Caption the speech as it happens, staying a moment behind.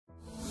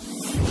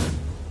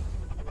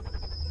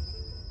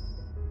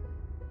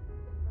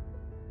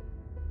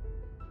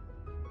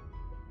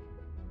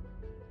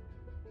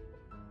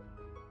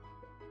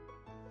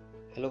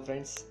Hello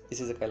friends, this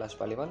is Kailash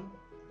Paliwan.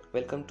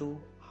 Welcome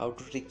to How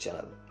to Trick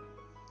channel.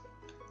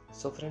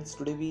 So friends,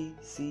 today we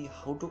see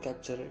how to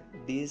capture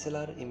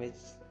DSLR image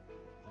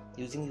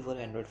using your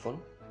Android phone.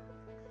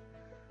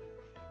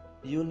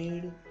 You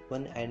need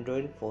one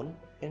Android phone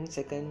and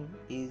second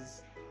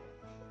is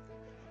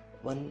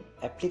one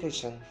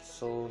application.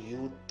 So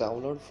you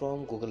download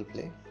from Google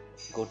Play.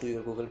 Go to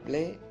your Google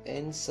Play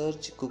and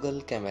search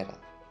Google Camera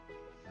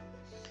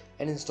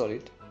and install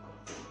it.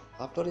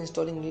 After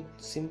installing it,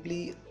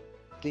 simply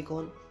click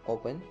on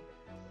open.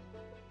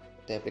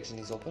 The application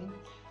is open.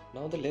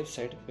 Now the left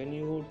side, when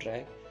you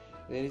drag,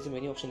 there is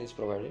many options is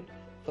provided.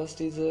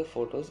 First is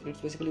photos.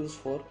 It's basically used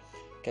for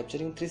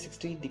capturing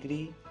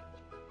 360-degree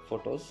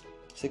photos.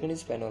 Second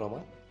is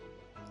panorama.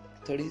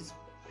 Third is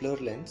blur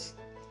lens.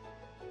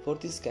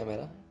 Fourth is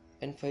camera,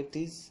 and fifth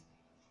is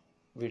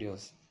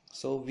videos.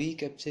 So we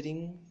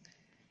capturing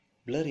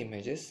blur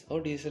images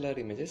or DSLR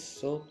images.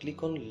 So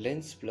click on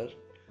lens blur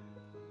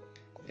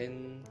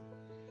and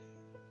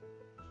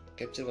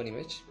capture one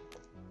image.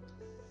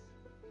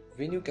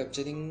 When you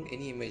capturing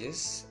any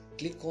images,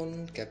 click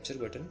on capture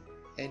button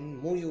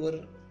and move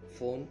your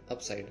phone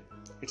upside.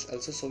 It's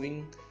also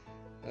showing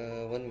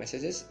one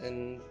messages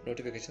and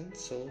notification,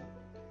 so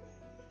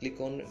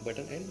click on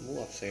button and move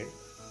upside.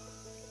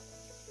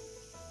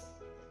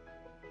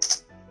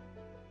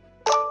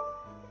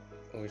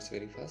 Oh, it's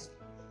very fast.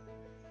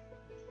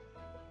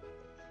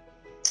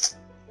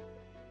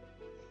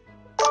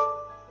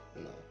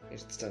 Now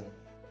it's done.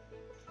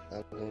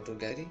 Now go to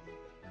gallery.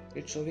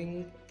 It's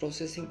showing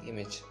processing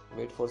image.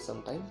 Wait for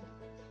some time.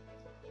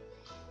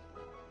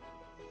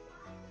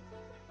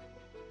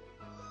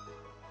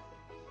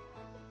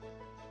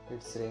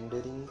 It's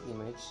rendering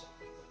image.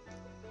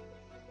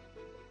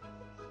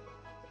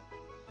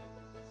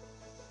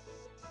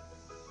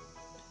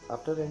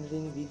 After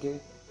rendering, we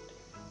get.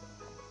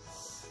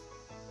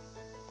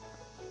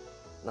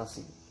 Now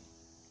see,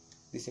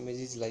 this image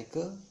is like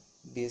a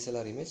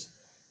DSLR image.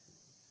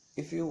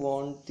 If you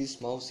want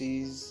this mouse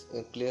is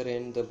clear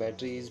and the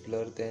battery is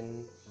blurred,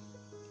 then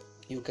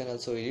you can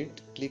also edit.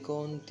 Click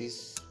on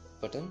this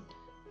button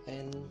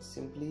and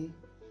simply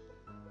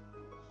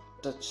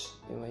touch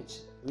image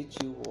which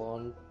you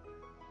want.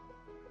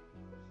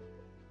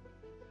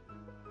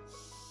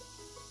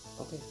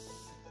 Okay,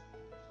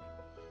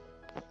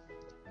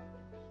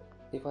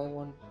 if I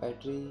want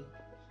battery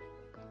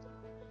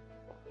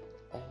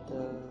and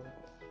the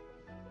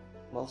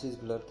mouse is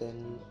blurred,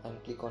 then I'll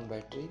click on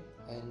battery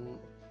and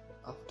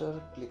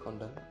after click on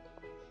done.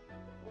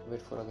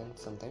 Wait for again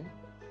some time.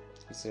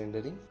 It's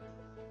rendering.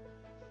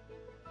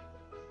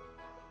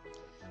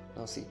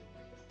 Now see,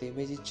 the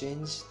image is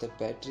changed. The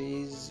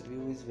battery's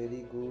view is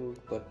very good,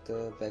 but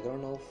the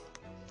background of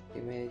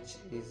image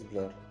is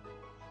blur.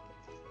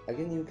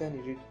 Again you can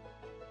edit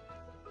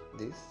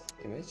this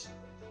image.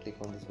 Click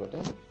on this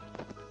button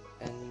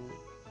and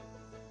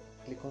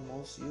click on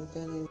mouse. You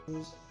can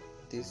use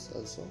this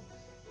also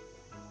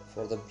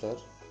for the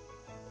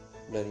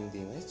blurring the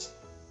image.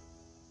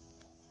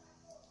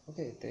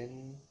 Okay,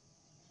 then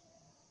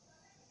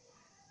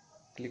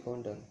click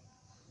on done.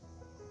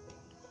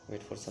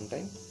 Wait for some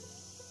time.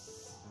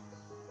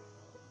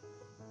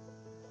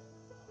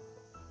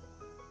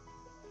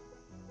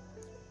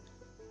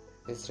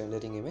 It's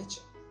rendering image.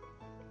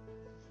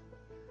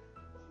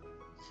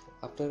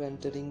 After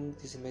entering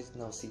this image,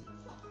 now see,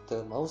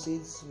 the mouse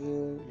is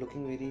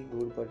looking very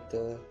good, but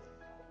the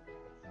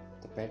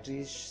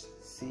battery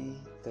see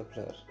the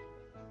blur.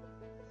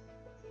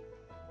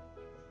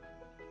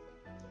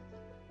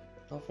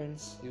 Now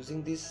friends,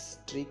 using this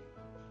trick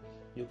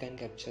you can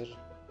capture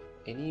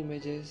any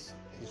images.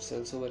 It's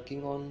also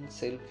working on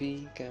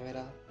selfie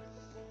camera.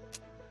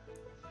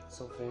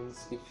 So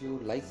friends, if you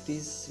like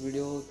this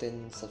video,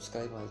 then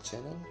subscribe my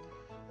channel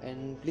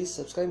and please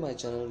subscribe my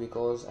channel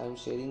because I'm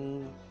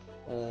sharing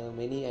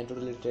many Android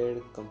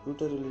related,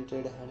 computer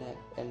related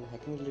and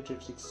hacking related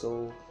tricks.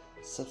 So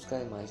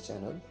subscribe my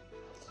channel,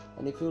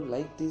 and if you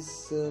like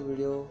this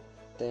video,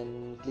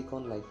 then click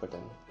on like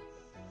button.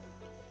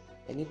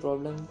 Any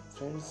problem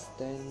friends,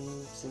 then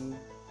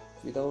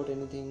without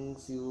anything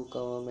you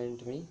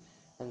comment me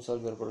and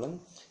solve your problem.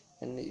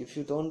 And if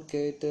you don't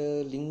get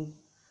a link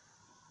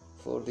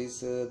for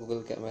this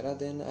Google Camera,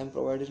 then I'm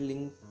provided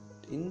link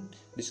in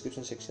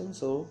description section,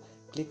 so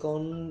click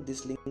on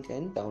this link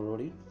and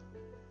download it.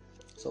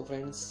 So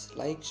friends,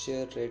 like,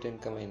 share, rate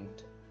and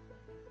comment.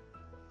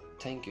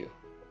 Thank you.